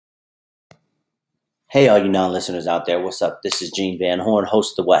Hey, all you non-listeners out there, what's up? This is Gene Van Horn,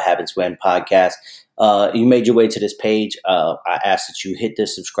 host of the What Happens When podcast. You made your way to this page. I ask that you hit the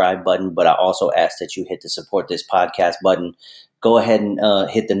subscribe button, but I also ask that you hit the support this podcast button. Go ahead and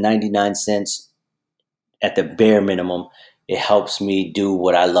hit the 99 cents at the bare minimum. It helps me do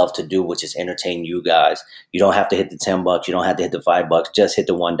what I love to do, which is entertain you guys. You don't have to hit the $10. You don't have to hit the $5. Just hit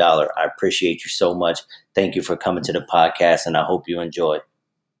the $1. I appreciate you so much. Thank you for coming to the podcast, and I hope you enjoy.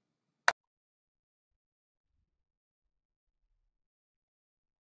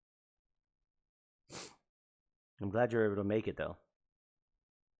 I'm glad you're able to make it, though.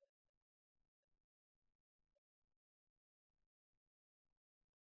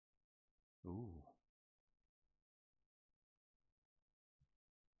 Ooh.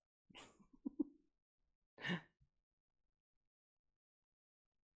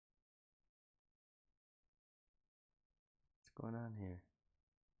 What's going on here?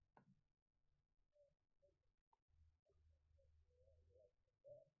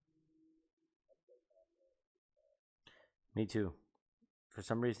 Me too. For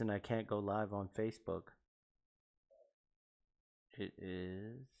some reason, I can't go live on Facebook. It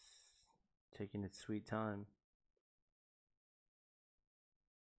is taking its sweet time.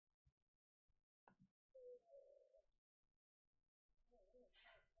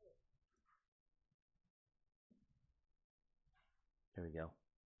 There we go.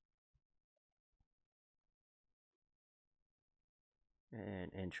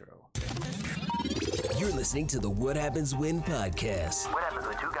 And intro. You're listening to the What Happens When podcast. What happens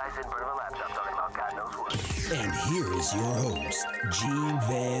when two guys sit in front of a laptop talking about God knows what? And here is your host, Gene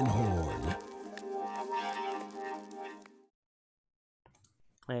Van Horn.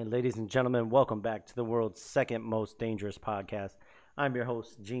 And ladies and gentlemen, welcome back to the world's second most dangerous podcast. I'm your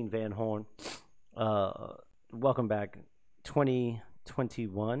host, Gene Van Horn. Welcome back.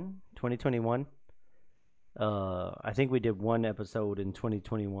 2021. I think we did one episode in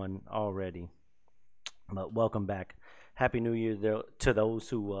 2021 already. But welcome back. Happy New Year to those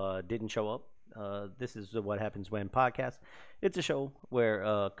who didn't show up. This is the What Happens When podcast. It's a show where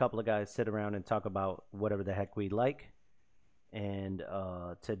a couple of guys sit around and talk about whatever the heck we like. And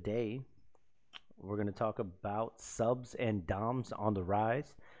today we're going to talk about subs and DOMs on the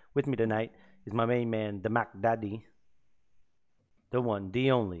rise. With me tonight is my main man, the Mac Daddy. The one,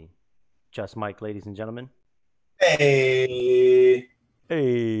 the only, Just Mike, ladies and gentlemen. Hey,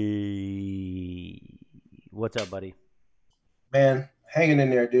 What's up, buddy? man, hanging in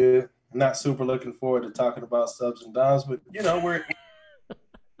there, dude. I'm not super looking forward to talking about subs and DOMs, but we're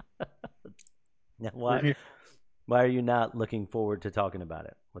Now, here. why are you not looking forward to talking about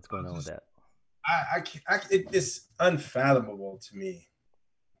it? What's going on with that? It's unfathomable to me.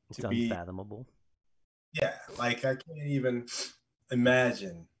 It's unfathomable. Yeah, like I can't even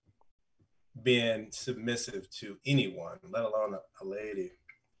imagine being submissive to anyone, let alone a lady.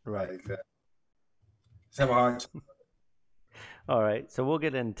 Right. Like that. Just have a hard time. All right. So we'll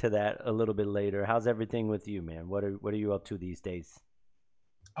get into that a little bit later. How's everything with you, man? What are you up to these days?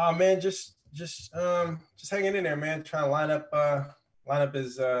 Oh man, just hanging in there, man. Trying to line up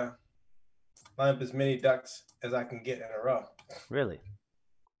as many ducks as I can get in a row. Really?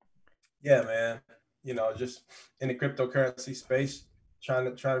 Yeah, man. Just in the cryptocurrency space,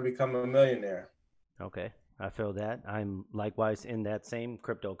 trying to become a millionaire. Okay. I feel that. I'm likewise in that same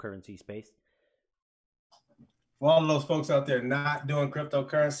cryptocurrency space. For all of those folks out there not doing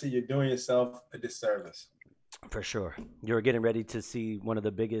cryptocurrency, you're doing yourself a disservice. For sure. You're getting ready to see one of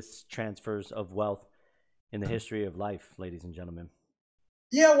the biggest transfers of wealth in the history of life, ladies and gentlemen.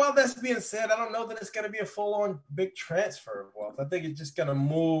 Yeah, well, that's being said, I don't know that it's going to be a full-on big transfer of wealth. I think it's just going to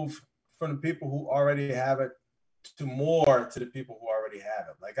move from the people who already have it to more to the people who already have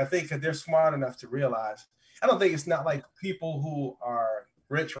it. Like, I think they're smart enough to realize, I don't think it's not like people who are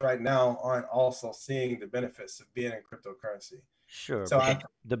rich right now aren't also seeing the benefits of being in cryptocurrency. Sure. So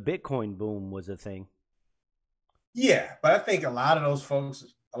the Bitcoin boom was a thing. Yeah, but I think a lot of those folks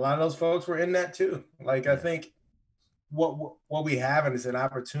were in that too. Like, I think what we have is an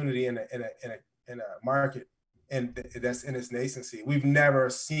opportunity in a market, and that's in its nascency. We've never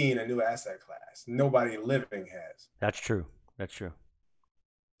seen a new asset class. Nobody living has. That's true.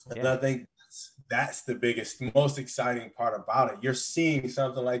 And I think that's the biggest, most exciting part about it. You're seeing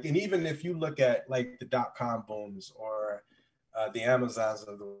something like, and even if you look at like the .com booms or the Amazons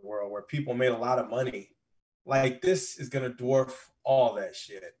of the world, where people made a lot of money, like this is gonna dwarf all that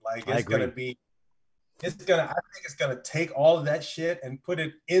shit. Like I think it's gonna take all of that shit and put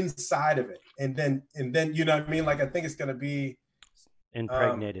it inside of it, and then you know what I mean. Like I think it's gonna be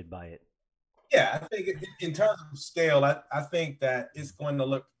impregnated by it. Yeah, I think in terms of scale, I think that it's going to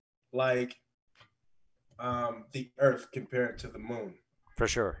look like the Earth compared to the moon. For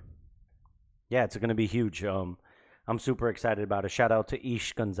sure. Yeah, it's going to be huge. I'm super excited about it. Shout out to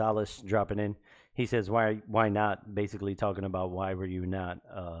Ish Gonzalez dropping in. He says, why not? Basically talking about why were you not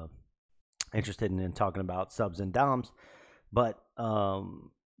interested in talking about subs and doms. But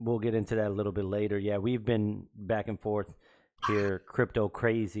we'll get into that a little bit later. Yeah, we've been back and forth here, Crypto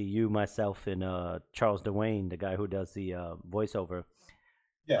Crazy, you, myself, and Charles Dwayne, the guy who does the voiceover.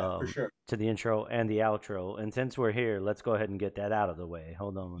 Yeah, for sure. To the intro and the outro. And since we're here, let's go ahead and get that out of the way.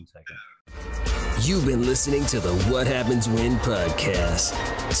 Hold on one second. You've been listening to the What Happens When podcast.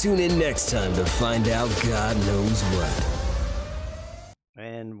 Tune in next time to find out God knows what.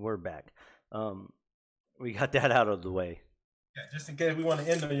 And we're back. We got that out of the way. Yeah, just in case we want to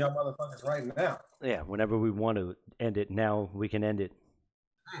end on y'all motherfuckers right now. Yeah, whenever we want to end it, now we can end it.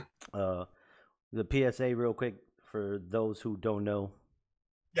 The PSA real quick for those who don't know.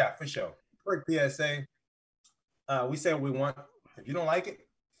 Yeah, for sure. Quick PSA. We say what we want. If you don't like it,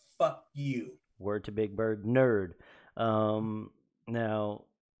 fuck you. Word to Big Bird nerd. Now,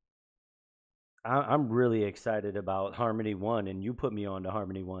 I'm really excited about Harmony One, and you put me on to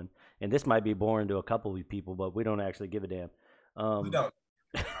Harmony One. And this might be boring to a couple of people, but we don't actually give a damn. We don't.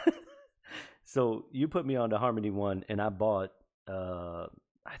 So you put me on to Harmony One, and I bought. I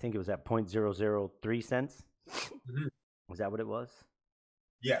think it was at 0.003 cents. Mm-hmm. Was that what it was?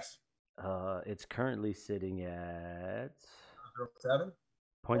 Yes. It's currently sitting at 7?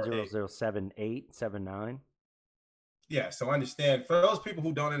 0.0077879. Yeah, so understand, for those people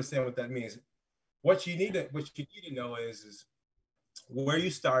who don't understand what that means, what you need to know is where you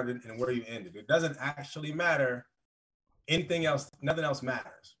started and where you ended. It doesn't actually matter anything else, nothing else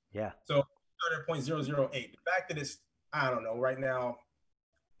matters. Yeah. So started at 0.008. The fact that it's, I don't know, right now,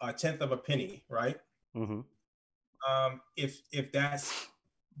 a tenth of a penny, right? Mm-hmm. If that's,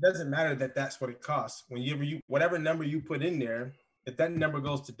 doesn't matter that that's what it costs. Whenever you, whatever number you put in there, if that number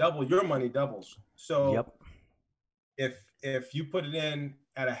goes to double, your money doubles. So Yep. if you put it in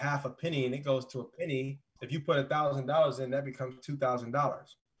at a half a penny and it goes to a penny, if you put $1,000 in, that becomes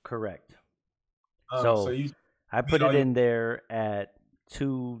 $2,000. Correct. So I put it in there at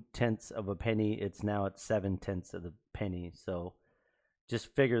 0.2 of a penny. It's now at 0.7 of the penny. So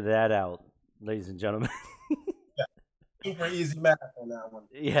just figure that out, ladies and gentlemen. Yeah. Super easy math on that one.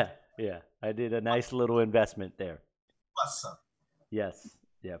 Yeah. I did a nice little investment there. Awesome. Yes.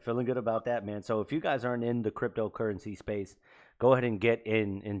 Yeah, feeling good about that, man. So if you guys aren't in the cryptocurrency space, go ahead and get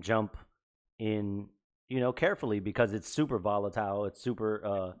in and jump in, carefully, because it's super volatile. It's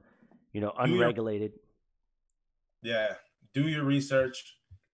super, unregulated. Yeah. Do your research.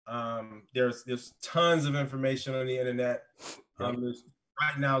 There's tons of information on the internet. Right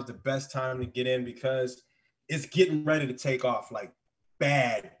now is the best time to get in because it's getting ready to take off, like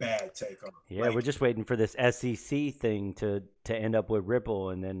bad takeoff. Yeah, we're just waiting for this SEC thing to end up with Ripple,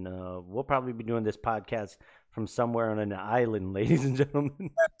 and then we'll probably be doing this podcast from somewhere on an island, ladies and gentlemen.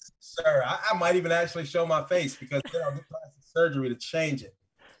 Yes, sir, I might even actually show my face because then I'll get plastic surgery to change it.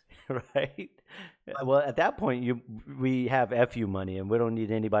 Right. Well, at that point, we have FU money, and we don't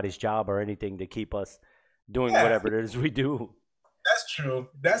need anybody's job or anything to keep us doing whatever it is we do. That's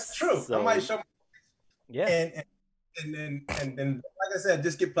true. So, I might show. Yeah. And then, like I said,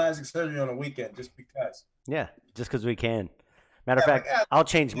 just get plastic surgery on a weekend, just because. Yeah, just because we can. Matter of fact, I'll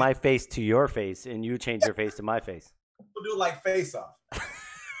change my face to your face, and you change your face to my face. We'll do like face off.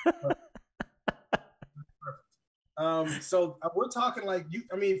 So we're talking like you.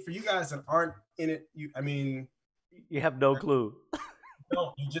 I mean, for you guys that aren't in it, you have no clue.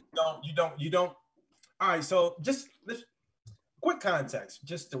 You don't. All right, so just quick context,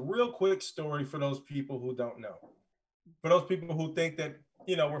 just a real quick story for those people who don't know. For those people who think that,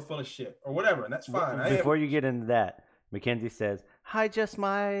 we're full of shit or whatever, and that's fine. Before you get into that, Mackenzie says, "Hi, Just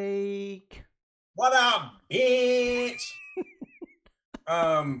Mike." What up, bitch?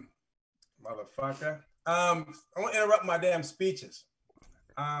 Motherfucker. I want to interrupt my damn speeches.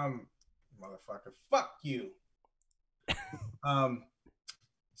 Motherfucker, fuck you.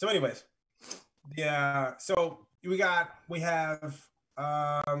 So anyways, yeah, so we have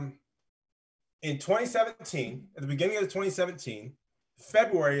in 2017, at the beginning of 2017,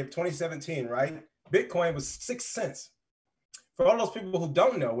 February of 2017, right? Bitcoin was 6 cents. For all those people who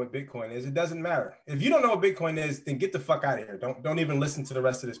don't know what Bitcoin is, it doesn't matter. If you don't know what Bitcoin is, then get the fuck out of here. Don't even listen to the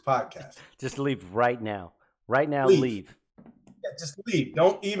rest of this podcast. Just leave right now. Right now, leave. Yeah, just leave.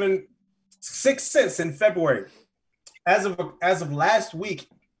 Don't even 6 cents in February. As of last week,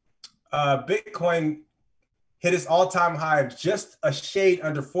 Bitcoin hit its all-time high of just a shade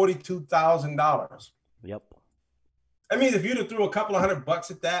under $42,000. Yep. I mean, if you'd have threw a couple of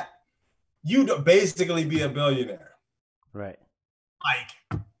 $100 at that, you'd basically be a billionaire. Right.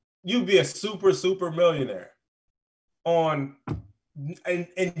 Like, you'd be a super millionaire and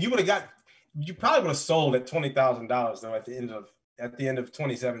you would have you probably would have sold at $20,000 though at the end of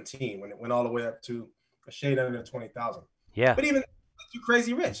 2017 when it went all the way up to a shade under 20,000. Yeah. But even you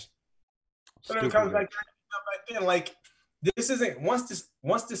crazy rich. So then it comes back then, like, this isn't once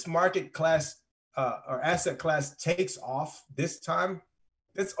this market class or asset class takes off this time,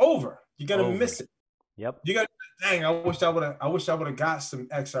 it's over. You're gonna miss it. Yep. You got, dang, I wish I would have got some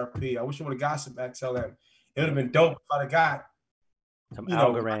XRP. I wish I would have got some XLM. It would have been dope if I'd have got some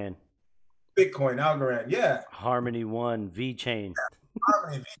Algorand. Bitcoin, Algorand, yeah. Harmony One, VeChain.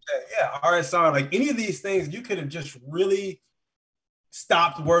 Harmony, VeChain, yeah. RSR, like any of these things, you could have just really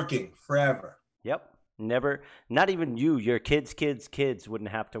stopped working forever. Yep. Never, not even you, your kids' wouldn't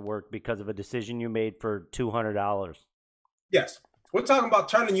have to work because of a decision you made for $200. Yes. We're talking about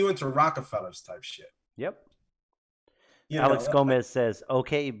turning you into Rockefellers type shit. Yep. Alex Gomez says,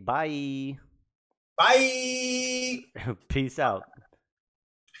 okay, bye. Bye. Peace out.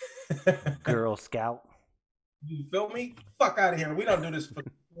 Girl Scout. You feel me? Fuck out of here. We don't do this for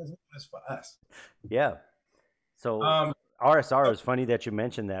us. Yeah. So RSR is funny that you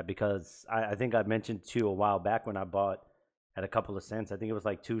mentioned that because I think I mentioned to you a while back when I bought at a couple of cents. I think it was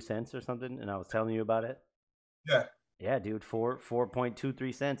like 2 cents or something, and I was telling you about it. Yeah. Yeah, dude,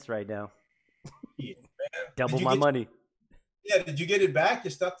 4.23 cents right now. Yeah, man. Double my money. Yeah, did you get it back?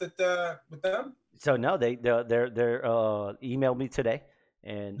 Your stuff that with them? So no, they're emailed me today,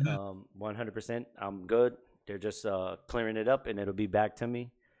 and 100% I'm good. They're just clearing it up, and it'll be back to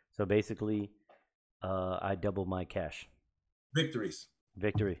me. So basically, I double my cash. Victory is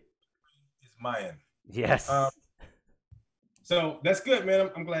mine. Yes. So that's good,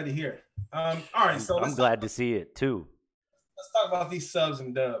 man. I'm glad to hear. All right, so I'm glad to see it too. Let's talk about these subs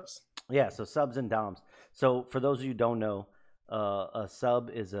and dubs. Yeah, so subs and doms. So for those of you who don't know, a sub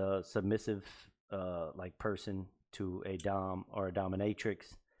is a submissive like person to a dom or a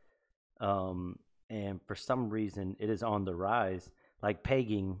dominatrix. And for some reason, it is on the rise. Like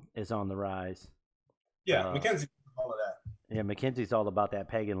pegging is on the rise. Yeah, Mackenzie, all of that. Yeah, Mackenzie's all about that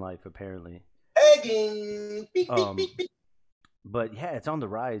pagan life, apparently. Pegging. Beep, beep, beep, beep. But yeah, it's on the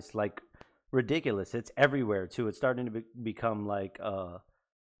rise, like ridiculous. It's everywhere too. It's starting to become like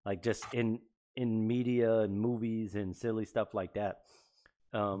just in media and movies and silly stuff like that,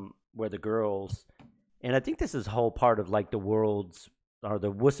 where the girls, and I think this is whole part of like the world's or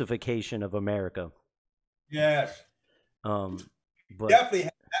the wussification of America. Yes. But definitely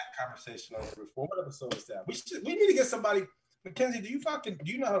had that conversation on the before. What episode is that? We need to get somebody. Mackenzie, do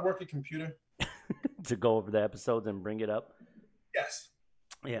you know how to work a computer? To go over the episodes and bring it up. Yes.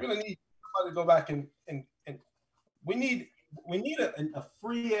 Yeah. We're gonna need somebody to go back and we need a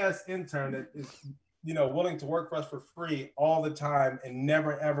free ass intern that is willing to work for us for free all the time and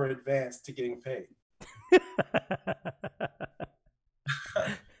never ever advance to getting paid.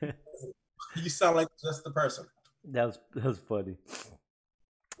 You sound like just the person. That was funny.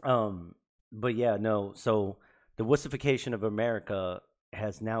 But yeah, no. So the wussification of America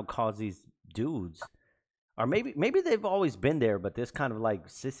has now caused these dudes, or maybe they've always been there, but this kind of like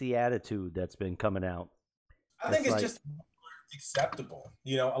sissy attitude that's been coming out. I think it's like, just acceptable,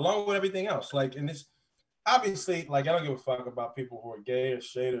 along with everything else. Like, and it's obviously like I don't give a fuck about people who are gay or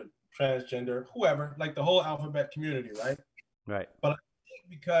straight or transgender, whoever, like the whole alphabet community, right? Right. But I think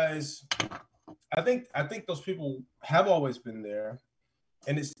because I think those people have always been there,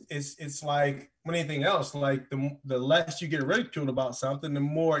 and it's like anything else. Like the less you get ridiculed about something, the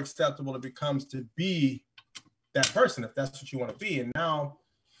more acceptable it becomes to be that person, if that's what you want to be. And now,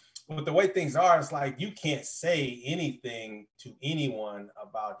 with the way things are, it's like you can't say anything to anyone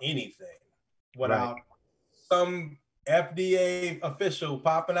about anything without some FDA official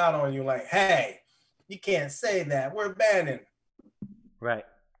popping out on you like, hey, you can't say that. We're banning. Right.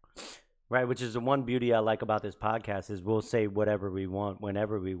 Right, which is the one beauty I like about this podcast is we'll say whatever we want,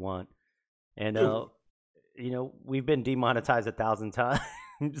 whenever we want. And, we've been demonetized 1,000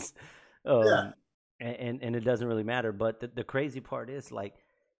 times. And it doesn't really matter. But the crazy part is, like,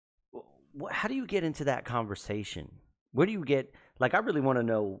 how do you get into that conversation? Where do you get, like, I really want to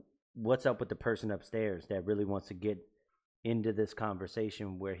know what's up with the person upstairs that really wants to get into this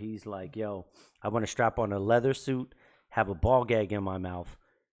conversation where he's like, yo, I want to strap on a leather suit, have a ball gag in my mouth.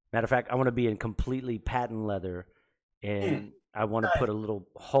 Matter of fact, I want to be in completely patent leather, and I want to put a little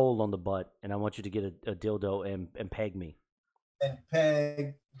hole on the butt, and I want you to get a dildo and peg me. And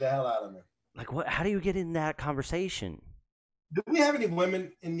peg the hell out of me. Like, what? How do you get in that conversation? Do we have any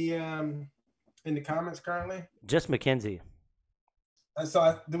women in the comments currently? Just Mackenzie.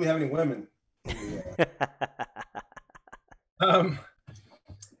 Do we have any women? Yeah.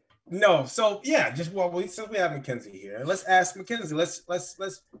 No. So yeah, just since we have Mackenzie here, let's ask Mackenzie. Let's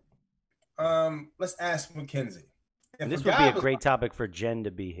ask Mackenzie. And this would be a great topic for Jen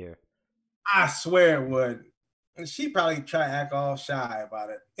to be here. I swear it would. And she'd probably try to act all shy about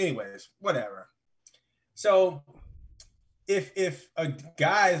it. Anyways, whatever. So if a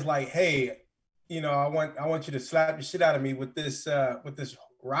guy is like, hey, you know, I want you to slap the shit out of me with this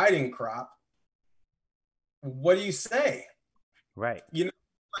riding crop, what do you say? Right. You know,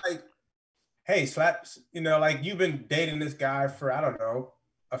 like, hey, slaps, you know, like you've been dating this guy for, I don't know,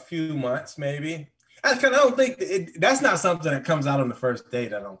 a few months maybe. I don't think that's not something that comes out on the first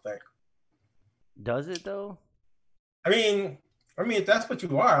date, I don't think. Does it though? I mean, if that's what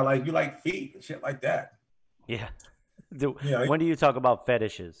you are, like you like feet and shit like that. Yeah. When do you talk about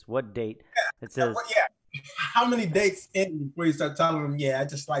fetishes? What date? Yeah, it says. Yeah. How many dates in before you start telling them, yeah, I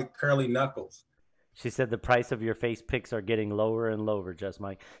just like curly knuckles? She said the price of your face pics are getting lower and lower, Just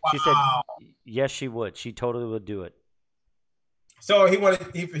Mike. Wow. She said, yes, she would. She totally would do it. So he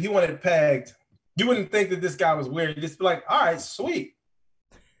wanted pegged. You wouldn't think that this guy was weird. You'd just be like, all right, sweet.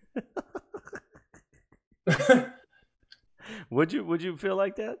 Would you feel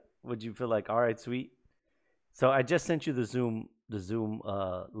like that? Would you feel like, all right, sweet? So I just sent you the Zoom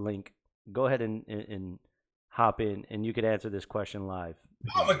link. Go ahead and hop in, and you could answer this question live.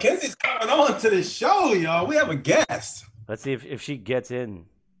 Oh, Mackenzie's coming on to the show, y'all. We have a guest. Let's see if she gets in.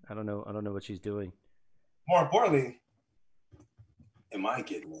 I don't know what she's doing. More importantly, am I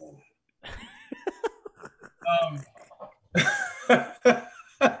getting in?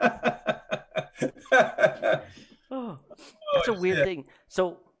 That's a weird thing.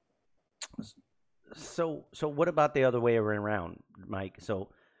 So what about the other way around, Mike? So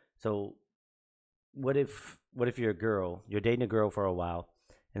what if you're a girl, you're dating a girl for a while,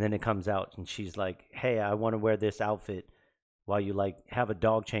 and then it comes out and she's like, hey, I want to wear this outfit while you like have a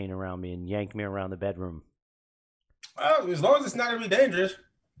dog chain around me and yank me around the bedroom? Well, as long as it's not gonna be dangerous,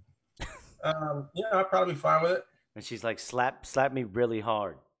 I'd probably be fine with it. And she's like, slap me really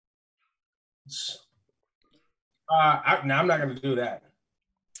hard. I'm not gonna do that.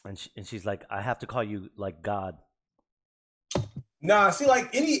 And she's like, I have to call you like God. Nah, see, like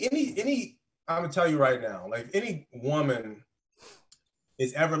any, I'm gonna tell you right now, like any woman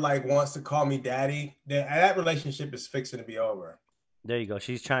is ever like wants to call me daddy, that relationship is fixing to be over. There you go.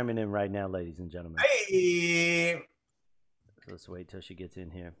 She's chiming in right now, ladies and gentlemen. Hey, let's wait till she gets in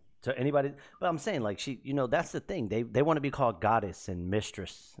here. So anybody, but I'm saying like she, that's the thing. They want to be called goddess and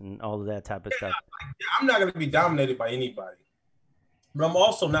mistress and all of that type of stuff. I'm not gonna be dominated by anybody, but I'm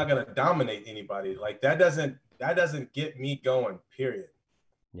also not gonna dominate anybody. Like that doesn't get me going. Period.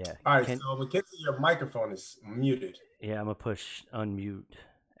 Yeah. All right. So Mackenzie, your microphone is muted. Yeah, I'm gonna push unmute.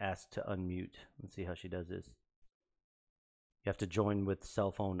 Ask to unmute. Let's see how she does this. You have to join with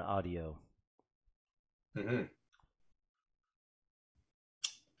cell phone audio. Mm-hmm.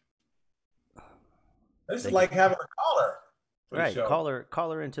 This is like having a caller. Right,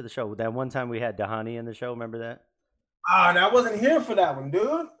 call her into the show. That one time we had Dahani in the show, remember that? And I wasn't here for that one,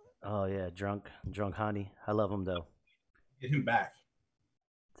 dude. Oh yeah, drunk Hani. I love him though. Get him back.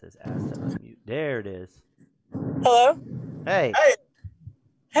 It says ask to unmute. There it is. Hello. Hey.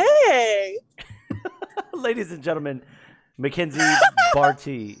 Hey. Ladies and gentlemen, Mackenzie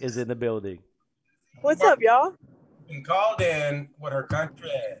Barty is in the building. What's up, y'all? Been called in with her country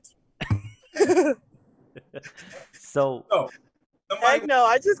ass. So heck no,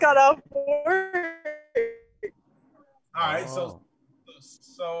 I just got off work. All right, so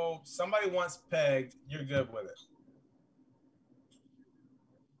somebody wants pegged, you're good with it.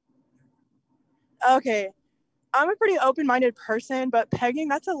 Okay. I'm a pretty open-minded person, but pegging,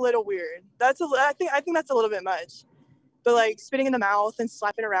 that's a little weird. I think that's a little bit much. But like spitting in the mouth and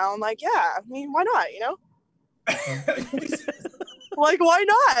slapping around, like, yeah, I mean, why not, Like, why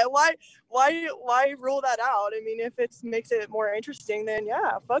not? Why rule that out? I mean, if it makes it more interesting, then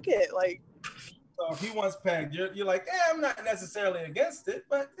yeah, fuck it. Like, so if he wants pegged, you're like, I'm not necessarily against it,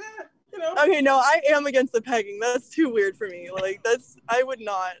 but Okay, no, I am against the pegging. That's too weird for me. Like, I would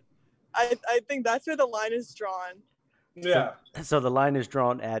not. I think that's where the line is drawn. Yeah. So the line is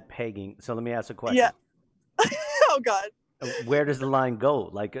drawn at pegging. So let me ask a question. Yeah. Oh God. Where does the line go?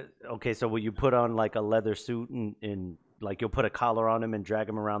 Like, okay, so will you put on like a leather suit and like you'll put a collar on him and drag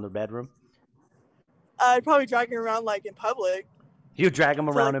him around the bedroom? I'd probably drag him around like in public. You drag him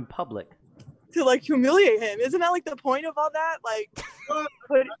around in public to like humiliate him? Isn't that like the point of all that?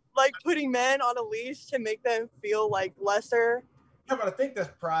 Like, putting men on a leash to make them feel like lesser. Yeah, but I think that's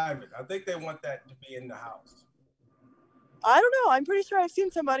private. I think they want that to be in the house. I don't know. I'm pretty sure I've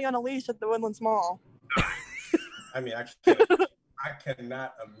seen somebody on a leash at the Woodlands Mall. I mean, I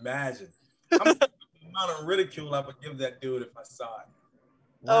cannot imagine how much amount of ridicule I would give that dude if I saw it.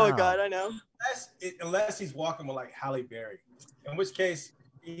 Oh Wow. God, I know. Unless he's walking with like Halle Berry, in which case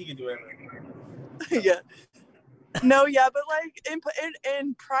he can do everything. Yeah. No, yeah, but like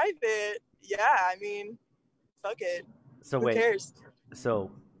in private, yeah. I mean, fuck it. So Who wait. cares?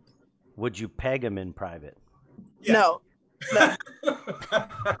 So, would you peg him in private? Yeah. No.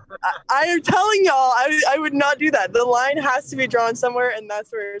 I am telling y'all, I would not do that. The line has to be drawn somewhere, and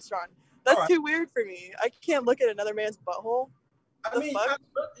that's where it's drawn. That's Alright. too weird for me. I can't look at another man's butthole. I The mean, fuck?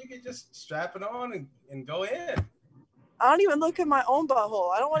 you can just strap it on and go in. I don't even look at my own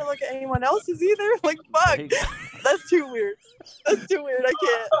butthole. I don't want to look at anyone else's either. Like, fuck. That's too weird. That's too weird. I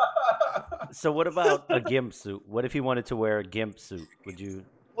can't. So what about a gimp suit? What if he wanted to wear a gimp suit? Would you?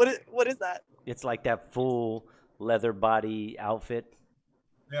 What is that? It's like that full leather body outfit.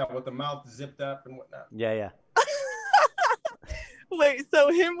 Yeah, with the mouth zipped up and whatnot. Yeah. Wait, so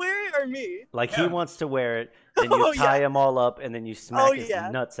him wear it or me? Like he Yeah. wants to wear it, then you Oh, tie yeah. him all up, and then you smack his yeah.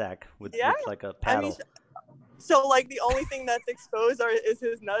 nutsack with Yeah? like a I paddle. mean, so like the only thing that's exposed is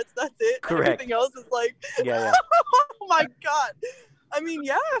his nuts. That's it. Correct. Everything else is like, Yeah. oh my God. I mean,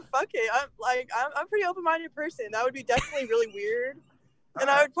 yeah, fuck it. I'm a pretty open-minded person. That would be definitely really weird. And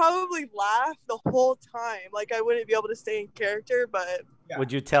I would probably laugh the whole time. Like I wouldn't be able to stay in character, but Yeah.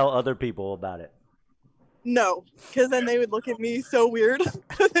 Would you tell other people about it? no, because then they would look at me so weird.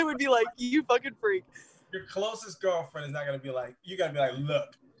 They would be like, "You fucking freak." Your closest girlfriend is not gonna be like, you gotta be like,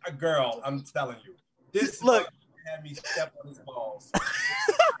 look, a girl, I'm telling you, this Look. had me step on his balls.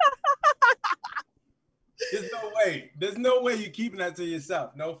 There's no way you're keeping that to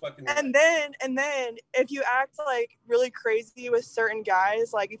yourself. No fucking way. And then if you act like really crazy with certain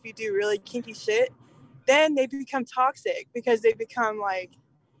guys, like if you do really kinky shit, then they become toxic because they become like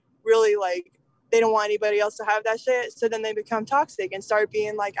really like they don't want anybody else to have that shit. So then they become toxic and start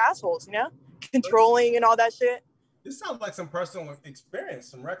being like assholes, you know, controlling and all that shit. This sounds like some personal experience,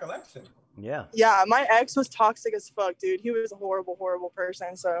 some recollection. Yeah. Yeah, my ex was toxic as fuck, dude. He was a horrible, horrible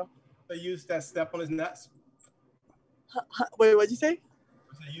person. So They used that step on his nuts. wait, what'd you say?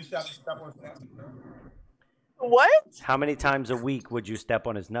 They used that step on his nuts. What? How many times a week would you step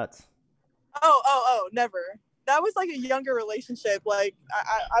on his nuts? Oh, never. That was like a younger relationship. Like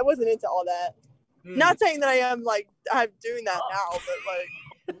I wasn't into all that. Not saying that I'm doing that now,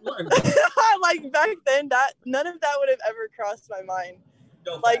 but like like back then that none of that would have ever crossed my mind.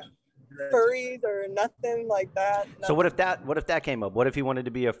 Like furries or nothing like that. So nothing. what if that came up? What if he wanted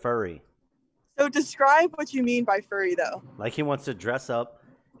to be a furry? So describe what you mean by furry though. Like he wants to dress up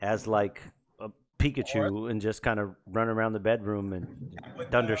as like a Pikachu and just kind of run around the bedroom and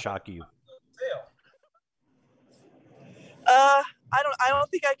thundershock you. I don't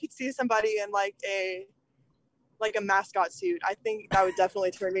think I could see somebody in like a mascot suit. I think that would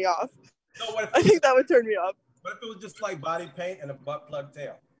definitely turn me off. So what I think that would turn me off. if it was just like body paint and a butt plug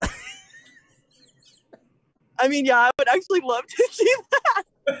tail? I mean, yeah, I would actually love to see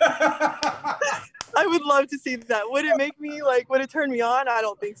that. I would love to see that. Would it make me would it turn me on? I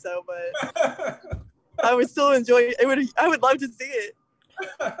don't think so, but I would still enjoy it. I would love to see it.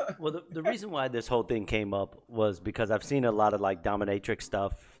 Well, the reason why this whole thing came up was because I've seen a lot of like dominatrix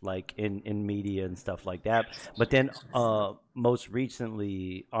stuff like in media and stuff like that. But then most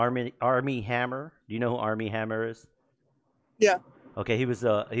recently, Armie Hammer. Do you know who Armie Hammer is? Yeah. Okay, he's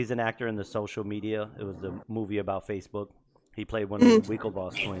an actor in the Social Media. It was the movie about Facebook. He played one of the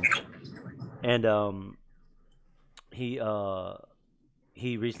Winklevoss twins, and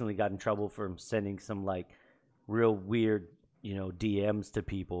he recently got in trouble for sending some like real weird DMs to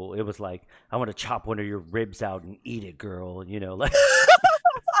people. It was like, I want to chop one of your ribs out and eat it, girl. Like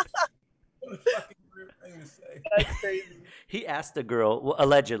What a fucking weird thing to say. That's crazy. he asked the girl, well,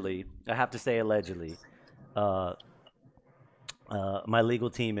 allegedly. I have to say allegedly. My legal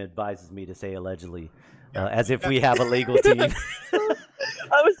team advises me to say allegedly, as if we have a legal team.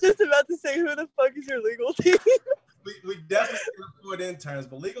 I was just about to say, who the fuck is your legal team? We definitely can afford interns,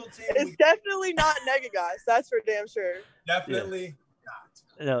 but legal team, It's definitely not Negagas. That's for damn sure. definitely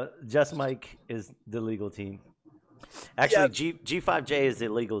not. No, Just Mike is the legal team. Actually, G5J is the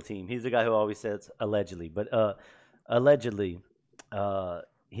legal team. He's the guy who always says allegedly. But allegedly,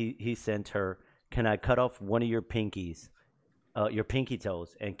 he sent her, can I cut off one of your pinkies, your pinky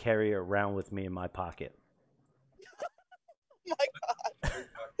toes, and carry it around with me in my pocket? My God.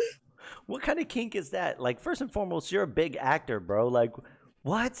 What kind of kink is that? Like, first and foremost, you're a big actor, bro. Like,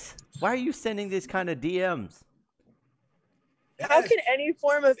 what? Why are you sending these kind of DMs? How can any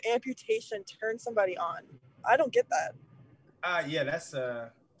form of amputation turn somebody on? I don't get that. Yeah, that's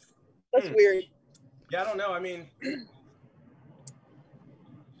weird. Yeah, I don't know. I mean,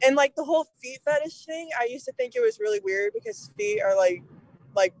 and like the whole feet fetish thing, I used to think it was really weird because feet are like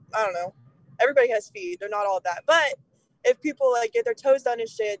I don't know. Everybody has feet. They're not all that. But if people like get their toes done and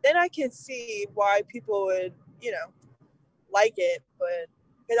shit, then I can see why people would, like it. But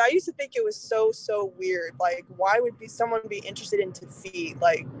because I used to think it was so weird. Like, why would someone be interested into feet?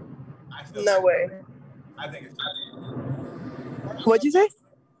 Like, no way. I think it's. What'd you say?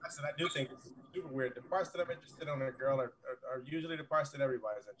 I said I do think it's super weird. The parts that I'm interested in a girl are usually the parts that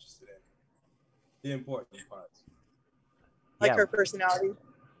everybody's interested in. The important parts. Like her personality.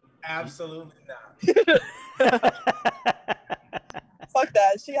 Absolutely not. Fuck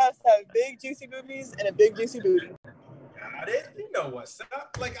that. She has to have big juicy boobies and a big juicy booty. Got it. You know what's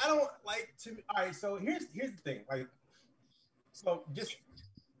up. Like, I don't like to. All right. So here's the thing. Like, so just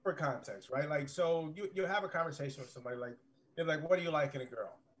for context, right? Like, so you have a conversation with somebody. Like, they're like, "What do you like in a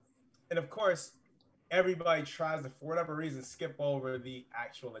girl?" And of course, everybody tries to, for whatever reason, skip over the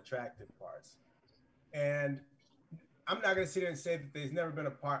actual attractive parts. And I'm not going to sit here and say that there's never been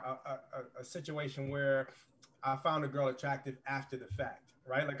a situation where I found a girl attractive after the fact,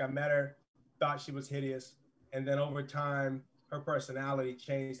 right? Like I met her, thought she was hideous, and then over time, her personality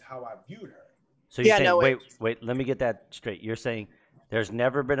changed how I viewed her. So you're saying, wait, let me get that straight. You're saying there's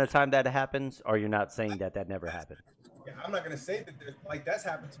never been a time that happens, or you're not saying that never happened? Yeah, I'm not going to say that that's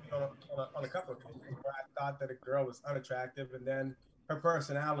happened to me on a couple of occasions where I thought that a girl was unattractive, and then her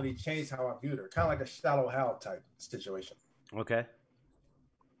personality changed how I viewed her, kind of like a shallow hell type situation. Okay.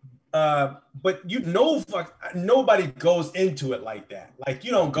 But nobody goes into it like that. Like,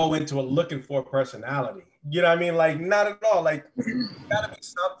 you don't go into it looking for personality. You know what I mean? Like, not at all. Like, gotta be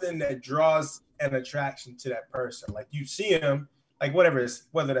something that draws an attraction to that person. Like, you see him, like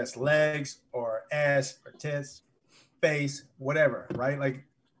whether that's legs or ass or tits, face, whatever, right? Like,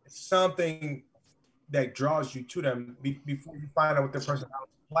 it's something that draws you to them before you find out what their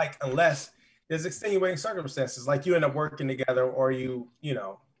personality is like, unless there's extenuating circumstances, like you end up working together, or you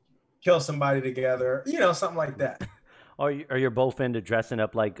kill somebody together, something like that. Or you're both into dressing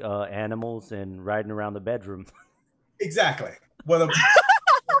up like animals and riding around the bedroom. Exactly. Well, this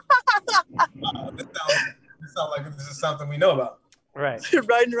sounds like this is something we know about. Right.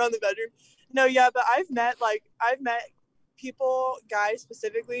 Riding around the bedroom. No, yeah, but I've met people, guys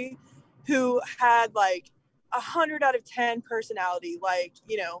specifically, who had like 100 out of 10 personality, like,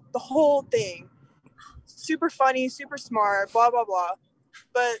 the whole thing. Super funny, super smart, blah, blah, blah.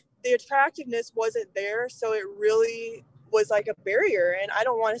 But the attractiveness wasn't there, so it really was like a barrier. And I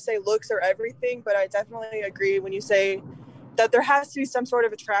don't want to say looks are everything, but I definitely agree when you say that there has to be some sort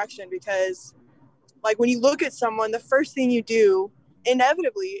of attraction, because like when you look at someone, the first thing you do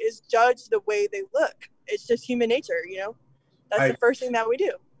inevitably is judge the way they look. It's just human nature, That's the first thing that we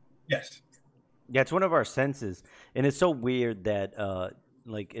do. Yes. Yeah, it's one of our senses, and it's so weird that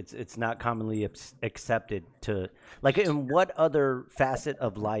like it's not commonly accepted to, like, in what other facet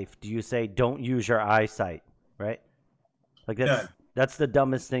of life do you say don't use your eyesight, right? Like that's the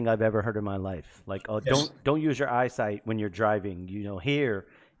dumbest thing I've ever heard in my life. Like, don't use your eyesight when you're driving, hear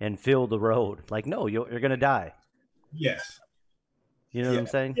and feel the road. Like, no, you're gonna die. Yes. You know what I'm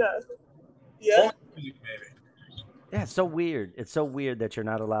saying? Yeah. Yeah, it's so weird. It's so weird that you're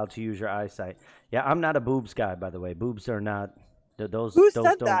not allowed to use your eyesight. Yeah, I'm not a boobs guy, by the way. Boobs are not those. Who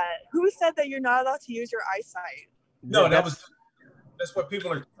said that? Who said that you're not allowed to use your eyesight? No, that's what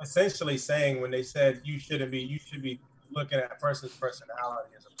people are essentially saying when they said you should be looking at a person's personality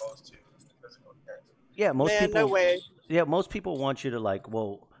as opposed to physical appearance. Yeah, no way. Yeah, most people want you to, like,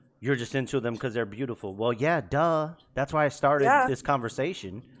 well, you're just into them because they're beautiful. Well, yeah, duh. That's why I started this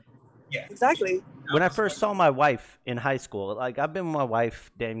conversation. Yeah, exactly. When I first saw my wife in high school, like, I've been with my wife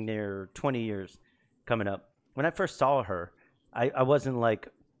damn near 20 years coming up. When I first saw her, I wasn't like,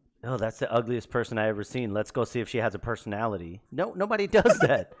 oh, that's the ugliest person I ever seen. Let's go see if she has a personality. No, nobody does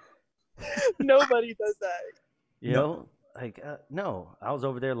that. Nobody does that. You know, like, no. I was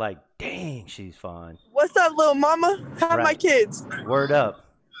over there like, dang, she's fine. What's up, little mama? Have my kids. Word up.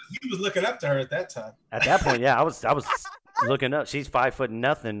 He was looking up to her at that time. At that point, yeah, I was looking up. She's 5 foot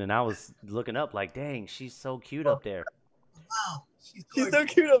nothing, and I was looking up like, dang, she's so cute up there. Wow, she's so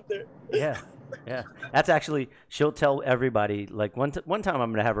cute up there. Yeah. That's actually, she'll tell everybody, like, one time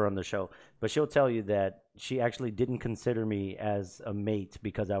I'm gonna have her on the show, but she'll tell you that she actually didn't consider me as a mate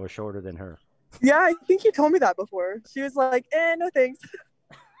because I was shorter than her. Yeah, I think you told me that before. She was like, no thanks.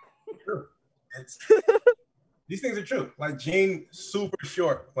 True. These things are true. Like, Gene, super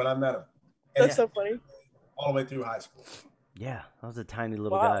short when I met him. That's so funny. All the way through high school. Yeah, I was a tiny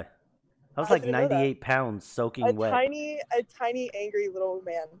little guy. I was I like didn't know that. 98 pounds soaking A wet. tiny, angry little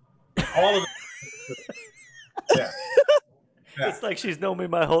man. All of it. Yeah. Yeah. It's like she's known me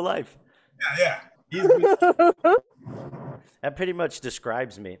my whole life. Yeah. He's That pretty much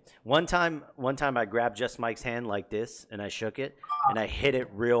describes me. One time I grabbed Just Mike's hand like this, and I shook it, and I hit it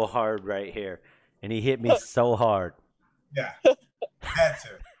real hard right here, and he hit me so hard. yeah.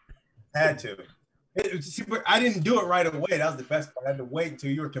 Had to. See, but I didn't do it right away. That was the best part. I had to wait until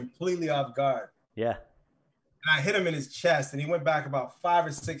you were completely off guard. Yeah. And I hit him in his chest, and he went back about 5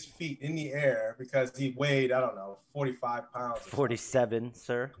 or 6 feet in the air because he weighed, I don't know, 45 pounds. 47,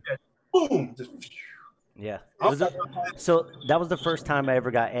 sir. Boom! Just, Yeah. So that was the first time I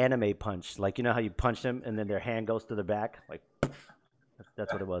ever got anime punched. Like, you know how you punch them and then their hand goes to the back? Like,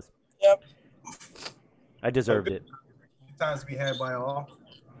 that's what it was. Yep. I deserved it. times to be had by all.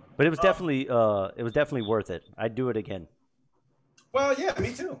 But it was definitely worth it. I'd do it again. Well, yeah,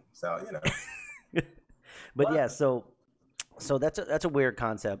 me too. So, you know. But yeah, so that's a weird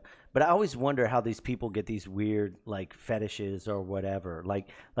concept. But I always wonder how these people get these weird like fetishes or whatever. Like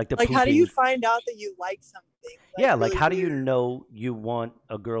the Like, how do pooping. you find out that you like something? Yeah, like really how do you weird. know you want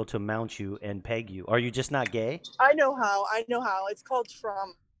a girl to mount you and peg you? Are you just not gay? I know how. It's called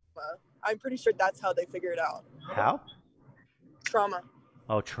trauma. I'm pretty sure that's how they figure it out. How? Trauma.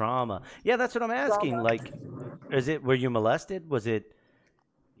 Oh, trauma. Yeah, that's what I'm asking. Trauma. Like, were you molested? Was it,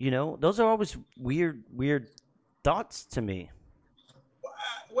 those are always weird thoughts to me.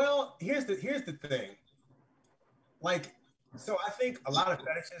 Well, here's the thing. Like, so I think a lot of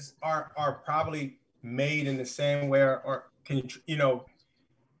fetishes are probably made in the same way, or can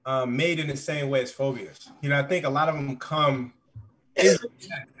made in the same way as phobias. I think a lot of them come, they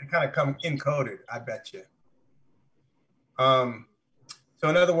kind of come encoded. I bet you. So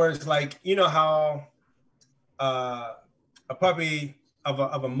in other words, like, you know how a puppy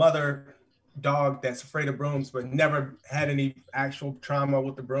of a mother dog that's afraid of brooms but never had any actual trauma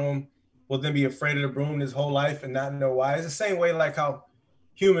with the broom will then be afraid of the broom his whole life and not know why. It's the same way like how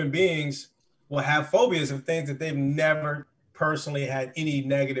human beings will have phobias of things that they've never personally had any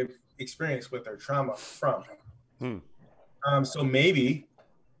negative experience with or trauma from. So maybe,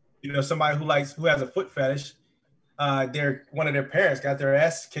 somebody who has a foot fetish, one of their parents got their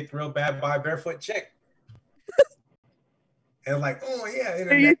ass kicked real bad by a barefoot chick. And like, oh yeah.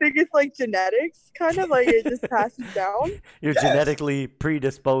 Do you think it's like genetics, kind of like it just passes down? You're genetically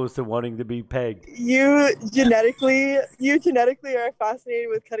predisposed to wanting to be pegged. You genetically are fascinated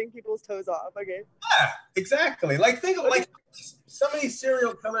with cutting people's toes off. Okay. Yeah, exactly. Like think of like some of these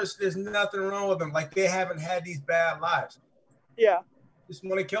serial killers. There's nothing wrong with them. Like they haven't had these bad lives. Yeah. Just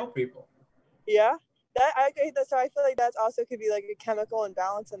want to kill people. Yeah. So I feel like that's also could be like a chemical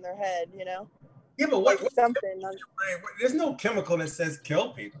imbalance in their head, Yeah, but what something? There's no chemical that says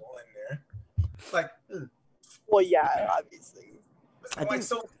kill people in there. Like, Well, yeah, obviously.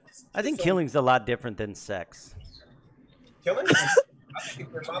 I think killing's a lot different than sex. Killing?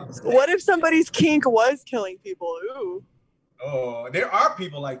 What if somebody's kink was killing people? Ooh. Oh, there are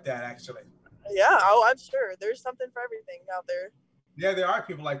people like that actually. Yeah. Oh, I'm sure there's something for everything out there. Yeah, there are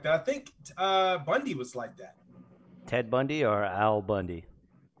people like that. I think Bundy was like that. Ted Bundy or Al Bundy?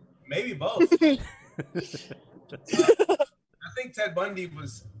 Maybe both. I think Ted Bundy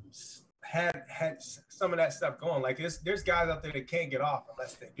had some of that stuff going. Like there's guys out there that can't get off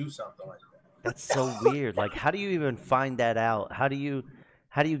unless they do something like that. That's so weird. Like, how do you even find that out? How do you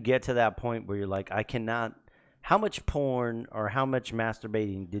get to that point where you're like, I cannot? How much porn or how much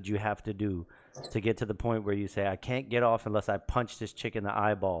masturbating did you have to do to get to the point where you say, I can't get off unless I punch this chick in the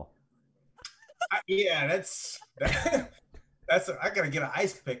eyeball? That's I gotta get an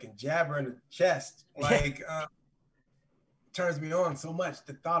ice pick and jab her in the chest. Like, turns me on so much.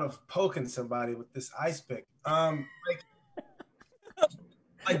 The thought of poking somebody with this ice pick.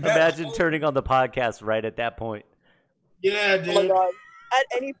 Imagine turning on the podcast right at that point. Yeah, dude. Oh my God. At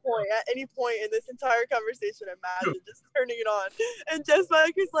any point in this entire conversation, imagine just turning it on and just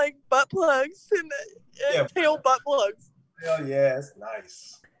like it's like butt plugs and tail butt plugs. Hell yeah, it's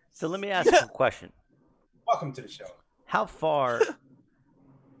nice. So let me ask you a question. Welcome to the show. How far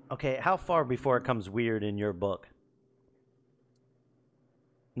before it comes weird in your book?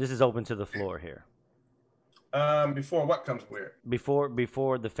 This is open to the floor here. Before what comes weird?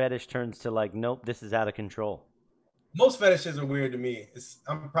 Before the fetish turns to like, nope, this is out of control. Most fetishes are weird to me.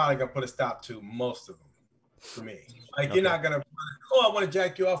 I'm probably gonna put a stop to most of them for me. Like okay. You're not gonna, I want to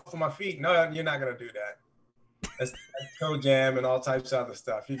jack you off for my feet. No, you're not gonna do that. That's toe jam and all types of other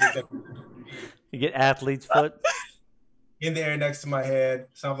stuff. You get athlete's foot in the air next to my head,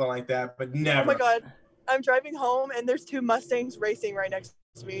 something like that, but never. Oh my God. I'm driving home and there's 2 Mustangs racing right next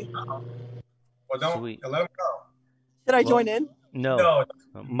to me. Well, don't Sweet. let them go. Should I join in? No.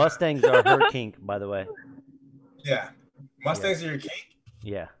 Mustangs are her kink, by the way. Yeah. Mustangs are your kink?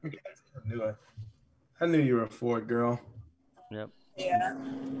 Yeah. I knew it. I knew you were a Ford girl. Yep. Yeah.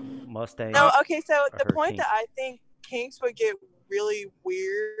 Mustangs. No, okay, so Or the her point kink. that I think kinks would get really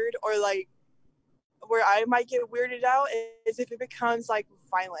weird, or like where I might get weirded out, is if it becomes like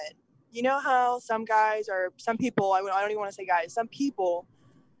violent. You know how some guys or some people, I don't even want to say guys, some people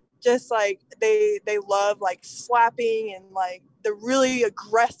just like they love like slapping and like the really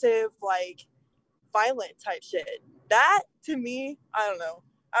aggressive, like violent type shit. That to me, I don't know.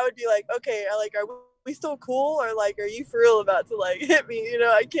 I would be like, okay, are we still cool, or like, are you for real about to like hit me? You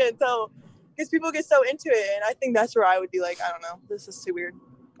know, I can't tell because people get so into it, and I think that's where I would be like, I don't know, this is too weird.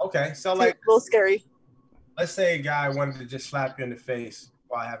 Okay, so Too, like, a little scary. let's say a guy wanted to just slap you in the face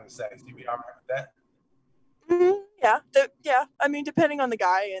while having sex. You be all right with that? Yeah. I mean, depending on the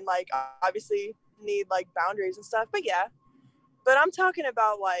guy, and like obviously need like boundaries and stuff, but yeah. But I'm talking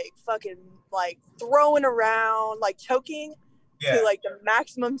about like fucking like throwing around, like choking to like the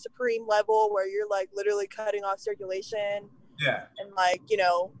maximum supreme level where you're like literally cutting off circulation. Yeah. And like, you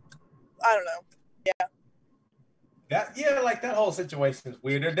know, I don't know. Yeah. Like that whole situation is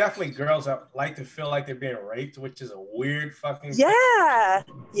weird. There are definitely girls that like to feel like they're being raped, which is a weird fucking thing. Yeah.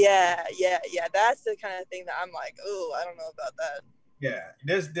 That's the kind of thing that I'm like, oh, I don't know about that. Yeah.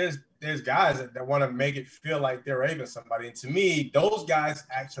 There's guys that want to make it feel like they're raping somebody. And to me, those guys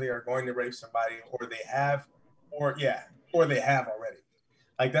actually are going to rape somebody, or they have already.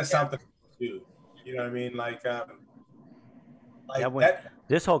 Like that's something to do. You know what I mean?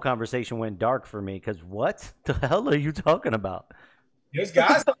 This whole conversation went dark for me because what the hell are you talking about? There's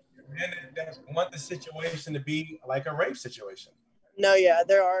guys that want the situation to be like a rape situation. No, yeah,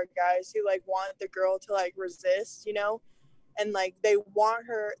 there are guys who like want the girl to like resist, you know, and like they want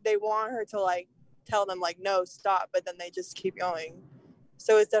her to like tell them like no, stop, but then they just keep going.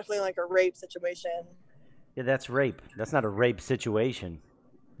 So it's definitely like a rape situation. Yeah, that's rape. That's not a rape situation.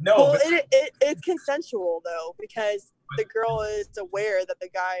 No, well, it's consensual though, because the girl is aware that the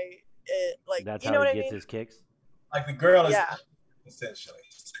guy like, that's you know how what he I gets mean? his kicks. Like the girl is essentially,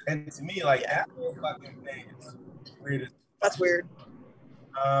 and to me, like that whole fucking thing is weird. That's weird.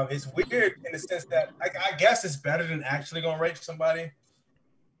 It's weird in the sense that I guess it's better than actually gonna rape somebody,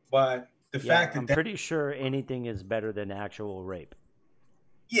 but the fact that I'm pretty sure anything is better than actual rape.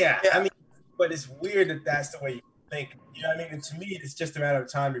 Yeah, I mean, but it's weird that that's the way you think. You know what I mean? And to me, it's just a matter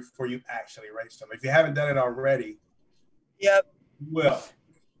of time before you actually rape somebody. If you haven't done it already, you will.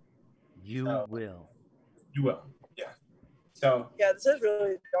 You will. You will. Yeah. So. Yeah, this is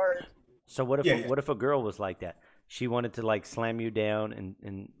really dark. So what if a girl was like that? She wanted to like slam you down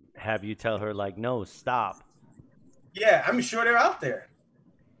and have you tell her like, no, stop. Yeah, I'm sure they're out there.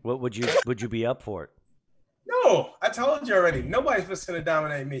 What would you be up for it? No, I told you already. Nobody's listening to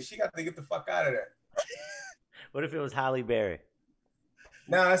dominate me. She got to get the fuck out of there. What if it was Halle Berry?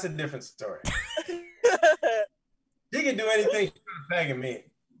 No, that's a different story. She can do anything short of pegging me.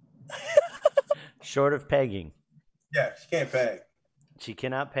 Short of pegging. Yeah, she can't peg. She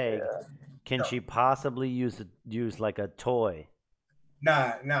cannot peg. Yeah. Can she possibly use like a toy?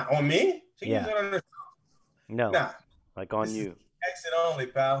 Nah. On me? She can use it on herself. No. Nah. Like on you. Exit only,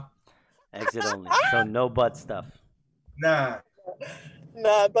 pal. Exit only. So no butt stuff. Nah,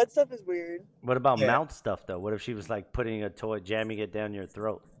 butt stuff is weird. What about mouth stuff though? What if she was like putting a toy, jamming it down your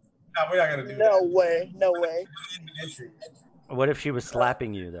throat? No, we're not gonna do that. No way. What if she was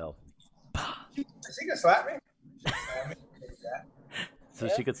slapping you though? She can slap me. So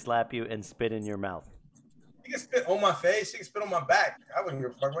she could slap you and spit in your mouth. She can spit on my face. She can spit on my back. I wouldn't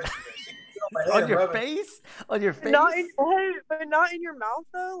give a fuck what she did. She can spit on my head. On your face? On your face? Not in your head, but not in your mouth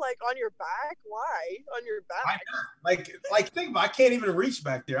though. Like on your back. Why? On your back? Like think about it. I can't even reach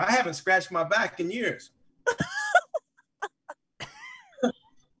back there. I haven't scratched my back in years.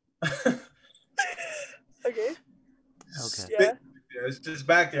 Okay. Yeah. It's just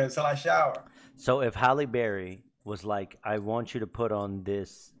back there until I shower. So if Halle Berry was like, I want you to put on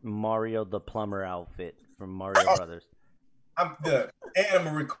this Mario the Plumber outfit from Mario Brothers. I'm good. And I'm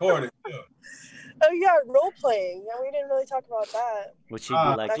a recorder too. Oh yeah, role playing. Yeah, we didn't really talk about that. Would she be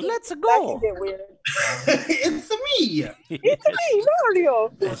like, let's go? That can get weird. It's me. It's me,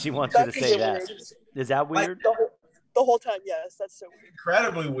 Mario. And she wants you to say that. Weird. Is that weird? Like the whole time, yes. That's so weird.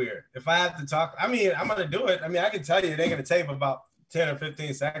 Incredibly weird. If I have to talk, I mean, I'm gonna do it. I mean, I can tell you, they're gonna take about 10 or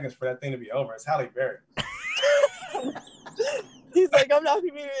 15 seconds for that thing to be over. It's Halle Berry. He's like, I'm not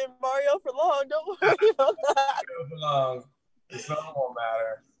gonna be in Mario for long. Don't worry about that. For long. It won't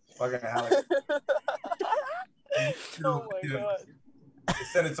matter. Fucking Halle. Oh my god.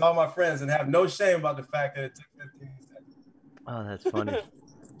 Send it to all my friends and have no shame about the fact that it took 15 seconds. Oh, that's funny.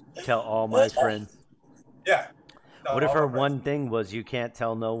 Tell all my friends. Yeah. No, What if all her my friends. one thing was you can't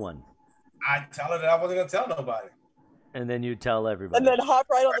tell no one? I tell her that I wasn't gonna tell nobody. And then you tell everybody. And then hop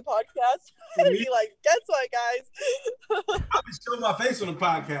right on the podcast and be like, guess what, guys? I'll be showing my face on the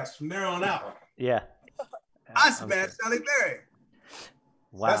podcast from there on out. Yeah. I smashed Sally Berry.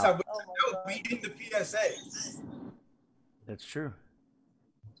 Wow. That's how Oh my we in the PSA. That's true.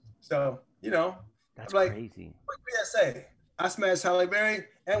 So, you know, That's I'm like, crazy. PSA. I smashed Halle Berry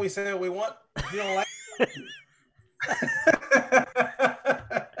and we say what we want. If you don't like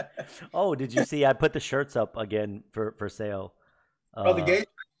Oh, did you see? I put the shirts up again for sale. Oh, the gauge?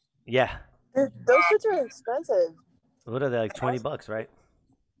 Yeah. Those shirts are expensive. What are they, like $20, right?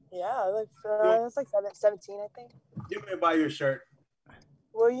 Yeah, like it's like 17, I think. Give me buy your shirt.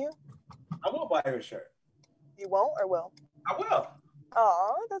 Will you? I will buy your shirt. You won't or will? I will.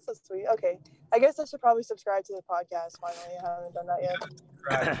 Oh, that's so sweet. Okay. I guess I should probably subscribe to the podcast finally. I haven't done that yet.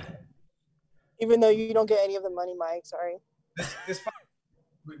 Right. Even though you don't get any of the money, Mike. Sorry. It's fine.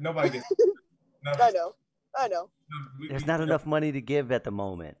 Nobody gets no, I know. There's not enough money to give at the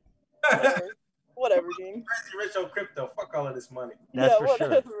moment. Whatever, Gene. Crazy rich on crypto. Fuck all of this money. That's for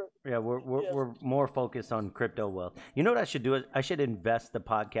whatever. sure. Yeah, we're more focused on crypto wealth. You know what I should do? I should invest the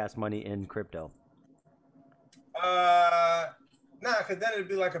podcast money in crypto. Nah, because then it'd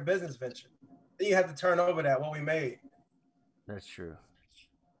be like a business venture. Then you have to turn over what we made. That's true.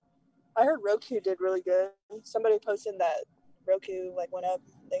 I heard Roku did really good. Somebody posted that Roku like went up.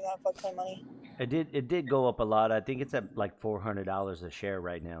 They got a fuck ton of money. It did go up a lot. I think it's at like $400 a share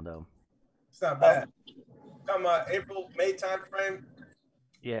right now, though. It's not bad. Come April, May time frame.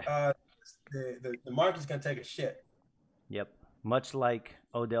 Yeah. The market's gonna take a shit. Yep. Much like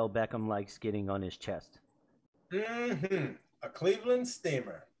Odell Beckham likes getting on his chest. Mm-hmm. A Cleveland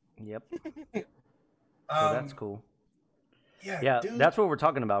steamer. Yep. So that's cool. Yeah, dude. That's what we're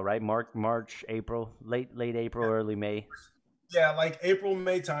talking about, right? March, April, late April, early May. Yeah, like April,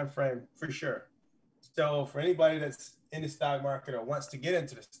 May time frame for sure. So for anybody that's in the stock market or wants to get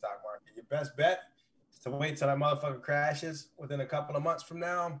into the stock market, your best bet is to wait till that motherfucker crashes within a couple of months from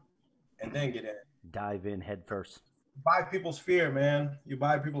now and then get in. Dive in head first. Buy people's fear, man. You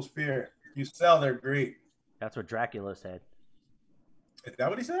buy people's fear. You sell their greed. That's what Dracula said. Is that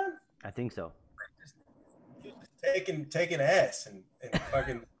what he said? I think so. Taking ass and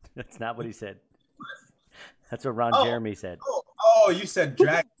fucking. That's not what he said. That's what Ron Jeremy said. Oh, you said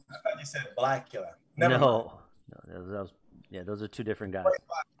Dracula. I thought you said Blackula. No, those are two different guys.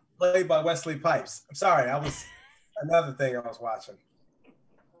 Played by Wesley Pipes. I'm sorry, I was another thing I was watching.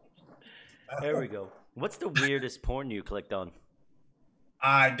 There we go. What's the weirdest porn you clicked on?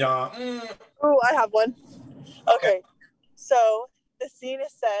 I don't. Oh, I have one. Okay, so the scene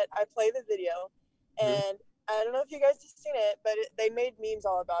is set. I play the video, and I don't know if you guys have seen it, but they made memes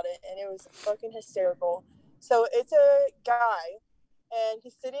all about it, and it was fucking hysterical. So it's a guy, and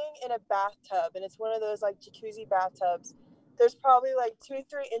he's sitting in a bathtub, and it's one of those like jacuzzi bathtubs. There's probably like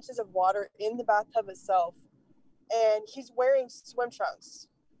 2-3 inches of water in the bathtub itself, and he's wearing swim trunks,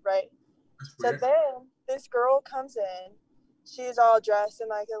 right? So then this girl comes in. She's all dressed in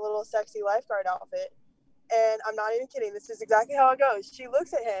like a little sexy lifeguard outfit, and I'm not even kidding. This is exactly how it goes. She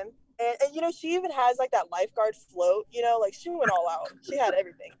looks at him, and you know, she even has like that lifeguard float. You know, like she went all out. She had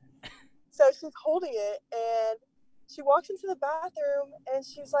everything. So she's holding it, and she walks into the bathroom, and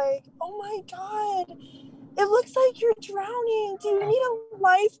she's like, "Oh my God, it looks like you're drowning. Do you need a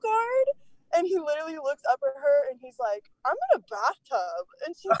lifeguard?" And he literally looks up at her, and he's like, "I'm in a bathtub."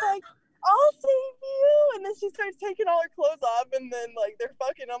 And she's like, "I'll save you." And then she starts taking all her clothes off, and then like they're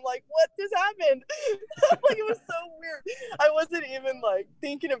fucking. I'm like, what just happened? Like it was so weird. I wasn't even like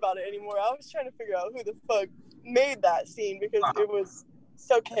thinking about it anymore. I was trying to figure out who the fuck made that scene because it was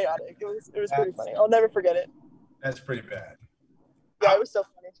so chaotic. It was pretty funny. I'll never forget it. That's pretty bad. Yeah, it was so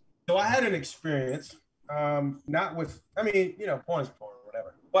funny. So I had an experience, not with, I mean, you know, porn's porn or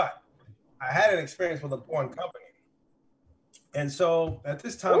whatever, but I had an experience with a porn company. And so at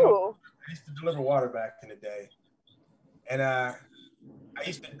this time, I used to deliver water back in the day. And I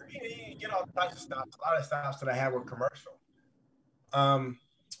used to get all types of stops. A lot of stops that I had were commercial.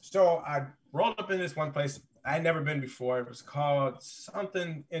 So I rolled up in this one place I had never been before. It was called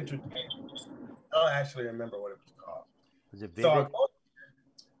something entertainment. I don't actually remember what it was called. Was it Vivid?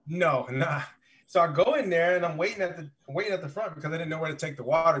 No. So I go in there and I'm waiting at the front because I didn't know where to take the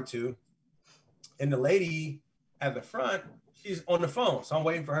water to. And the lady at the front, she's on the phone. So I'm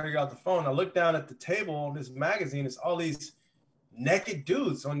waiting for her to get off the phone. I look down at the table, this magazine, it's all these naked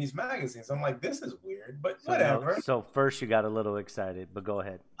dudes on these magazines. I'm like, this is weird, but So, whatever. so first you got a little excited, but go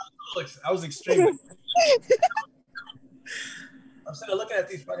ahead. I was extremely. I'm sitting there looking at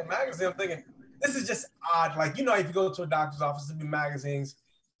these fucking magazines. I'm thinking, this is just odd. Like, you know, if you go to a doctor's office, there'll be magazines,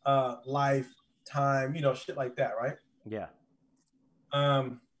 Life, Time, you know, shit like that, right? Yeah.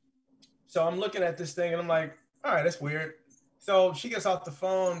 So I'm looking at this thing and I'm like, all right, that's weird. So she gets off the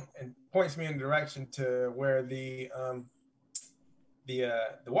phone and points me in the direction to where the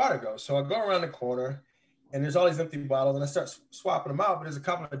water goes. So I go around the corner and there's all these empty bottles and I start swapping them out, but there's a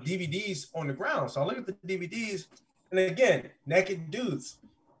couple of DVDs on the ground. So I look at the DVDs and again, naked dudes.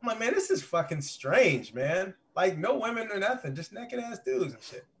 I'm like, man, this is fucking strange, man. Like no women or nothing, just naked ass dudes and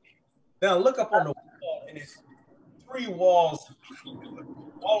shit. Then I look up on the wall and it's 3 walls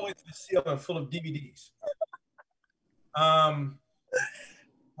all the way to the ceiling full of DVDs.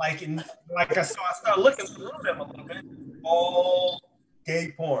 Like I started looking through them a little bit. All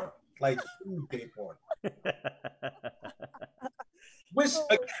gay porn, like gay porn. Which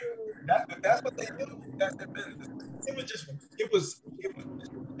again, that's what they do. That's their business. It was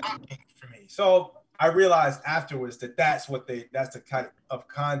shocking for me. So I realized afterwards that's the type of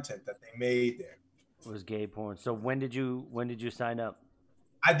content that they made there. It was gay porn. So when did you sign up?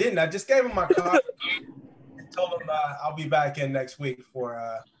 I didn't. I just gave him my card and told him I'll be back in next week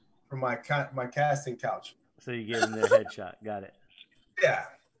for my casting couch. So you gave him the headshot. Got it. Yeah.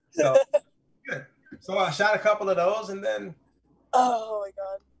 So good. So I shot a couple of those and then. Oh my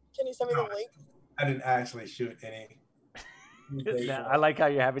God! Can you send me the link? I didn't actually shoot any. I like how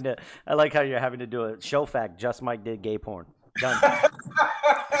you're having to do it. Show fact: Just Mike did gay porn. Done.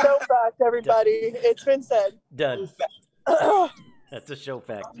 Show fact, everybody. Done. It's been said. Done. That's a show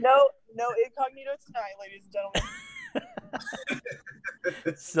fact. No incognito tonight, ladies and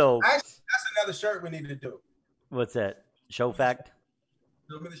gentlemen. So actually, that's another shirt we need to do. What's that? Show fact.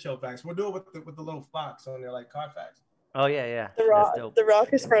 Do the show facts. We'll do it with the little fox on there, like Carfax. Oh yeah. The Rock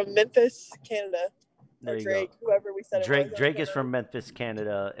is from Memphis, Canada. There you Drake, go. Whoever we said it was. Drake is from Memphis,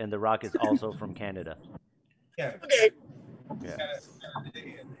 Canada, and The Rock is also from Canada. Yeah. Okay. Yeah.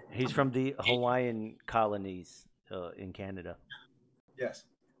 He's from the Hawaiian colonies in Canada. Yes.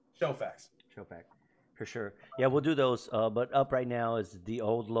 Show facts. Show fact. For sure. Yeah, we'll do those. But up right now is the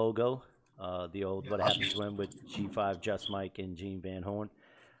old logo. The old What Happens When with G5, Just Mike, and Gene Van Horn.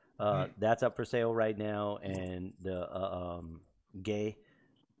 That's up for sale right now, and the gay,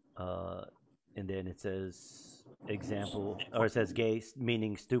 and then it says example, or it says gay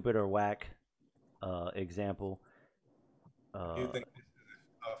meaning stupid or whack. Example. You think this is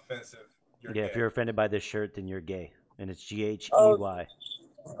offensive? Yeah, gay. If you're offended by this shirt, then you're gay, and it's GHEY. God.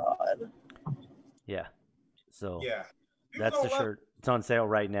 Yeah. So yeah, that's the shirt. It's on sale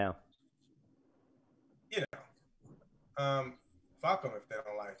right now. You know, fuck them if they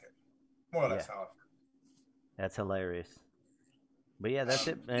don't like it. More or less how I feel. That's hilarious. But yeah, that's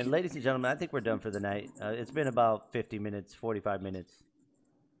it. And ladies and gentlemen, I think we're done for the night. It's been about 50 minutes, 45 minutes.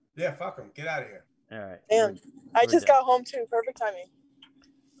 Yeah, fuck them. Get out of here. All right. Damn. I just got home too. Perfect timing.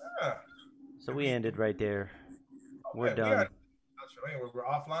 So we ended right there. Okay, we're done. We're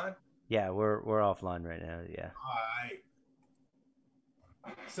offline? Yeah, we're offline right now. Yeah. All right.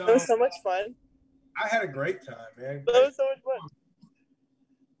 So, it was so much fun. I had a great time, man. It was so much fun.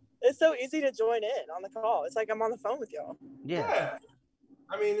 It's so easy to join in on the call. It's like I'm on the phone with y'all. Yeah.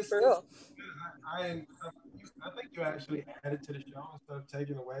 I mean, it's real. I think you actually added to the show instead of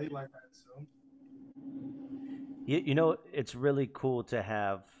taking away like I assumed. You know, it's really cool to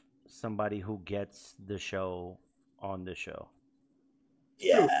have somebody who gets the show on the show.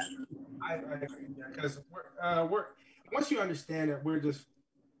 Yeah. I agree. Because we're once you understand that we're just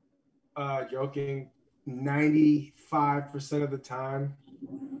joking 95% of the time.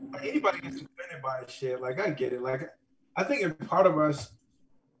 Like, anybody gets offended by shit. Like, I get it. Like, I think in part of us,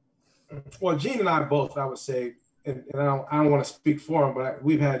 well, Gene and I both, I would say, and I don't want to speak for him, but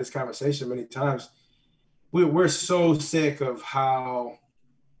we've had this conversation many times. We're so sick of how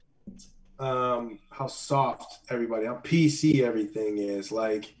soft everybody, how PC everything is.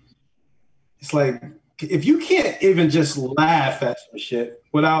 Like, it's like, if you can't even just laugh at some shit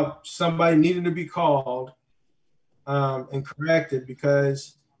without somebody needing to be called and corrected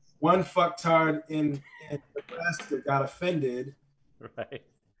because one fucktard in Nebraska got offended. Right.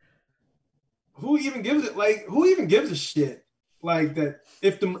 Who even gives a shit like that?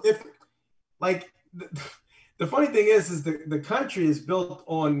 If the funny thing is the country is built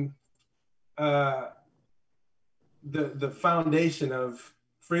on the foundation of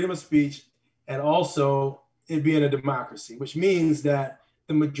freedom of speech and also it being a democracy, which means that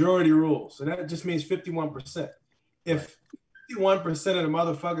the majority rules. So that just means 51%. If 51% of the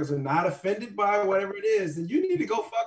motherfuckers are not offended by whatever it is, then you need to go fuck